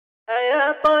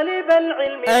أيا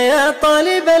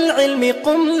طالب العلم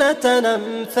قم لا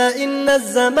تنم، فإن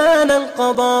الزمان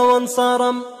انقضى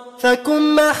وانصرم،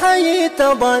 فكن ما حييت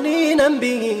ضنينا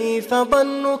به،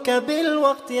 فظنك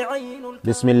بالوقت عين.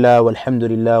 بسم الله والحمد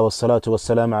لله والصلاة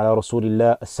والسلام على رسول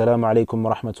الله. Assalamu Aleykum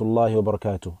wa rahmatullahi wa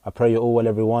barakatuh. I pray you all well,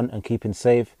 everyone, and keeping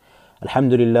safe.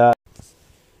 Alhamdulillah.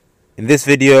 In this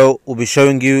video, we'll be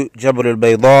showing you Jabal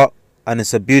al-Bayda, and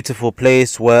it's a beautiful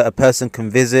place where a person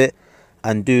can visit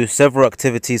and do several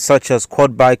activities such as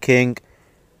quad biking,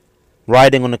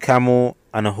 riding on a camel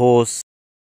and a horse.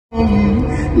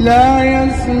 لا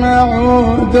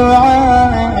يسمعوا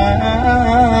دعاءكم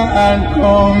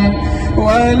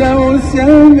ولو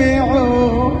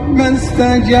سمعوا ما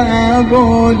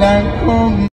استجابوا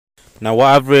لكم. Now what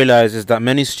I've realized is that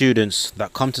many students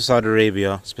that come to Saudi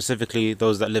Arabia, specifically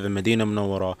those that live in Madinah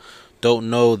Munawwara,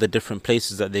 don't know the different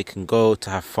places that they can go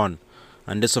to have fun.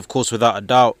 And this, of course, without a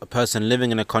doubt, a person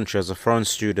living in a country as a foreign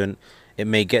student, it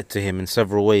may get to him in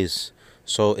several ways.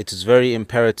 So it is very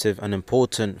imperative and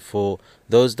important for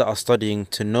those that are studying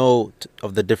to know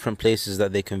of the different places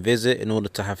that they can visit in order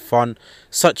to have fun,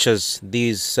 such as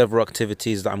these several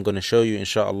activities that I'm going to show you,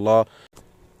 inshallah.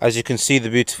 As you can see,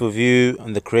 the beautiful view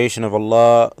and the creation of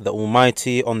Allah, the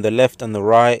Almighty, on the left and the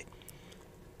right,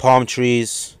 palm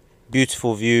trees,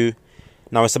 beautiful view.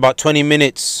 Now it's about 20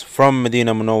 minutes from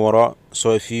Madinah Munawwara,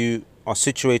 so if you are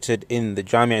situated in the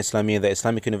Jamia Islamiyya, the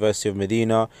Islamic University of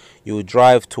Medina, you will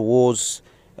drive towards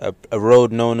a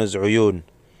road known as Uyun.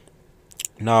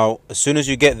 Now as soon as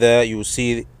you get there, you will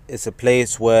see it's a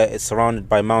place where it's surrounded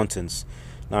by mountains.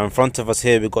 Now in front of us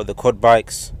here we've got the quad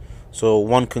bikes, so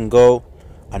one can go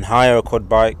and hire a quad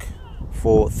bike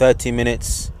for 30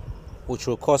 minutes, which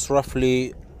will cost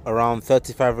roughly around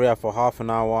 35 riyal for half an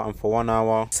hour, and for 1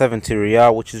 hour 70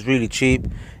 riyal, which is really cheap.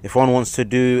 If one wants to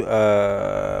do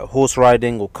horse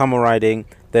riding or camel riding,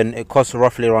 then it costs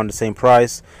roughly around the same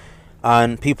price,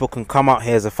 and people can come out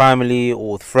here as a family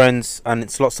or with friends, and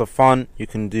it's lots of fun. You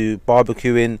can do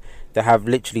barbecuing. They have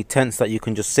literally tents that you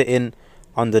can just sit in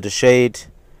under the shade,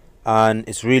 and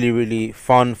it's really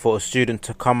fun for a student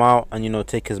to come out and, you know,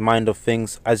 take his mind off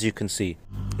things, as you can see.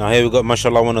 Now here we've got,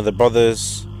 mashallah, one of the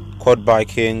brothers quad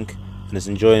biking and is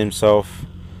enjoying himself,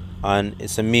 and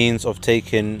it's a means of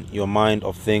taking your mind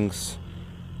off things.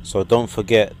 So don't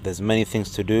forget, there's many things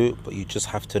to do, but you just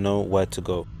have to know where to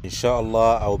go.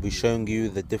 Inshallah, I will be showing you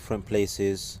the different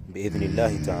places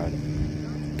bi'idhnillahi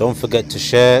ta'ala. Don't forget to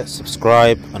share,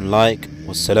 subscribe and like.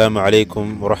 Wassalamu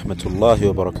alaikum wa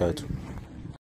rahmatullahi wa barakatuh.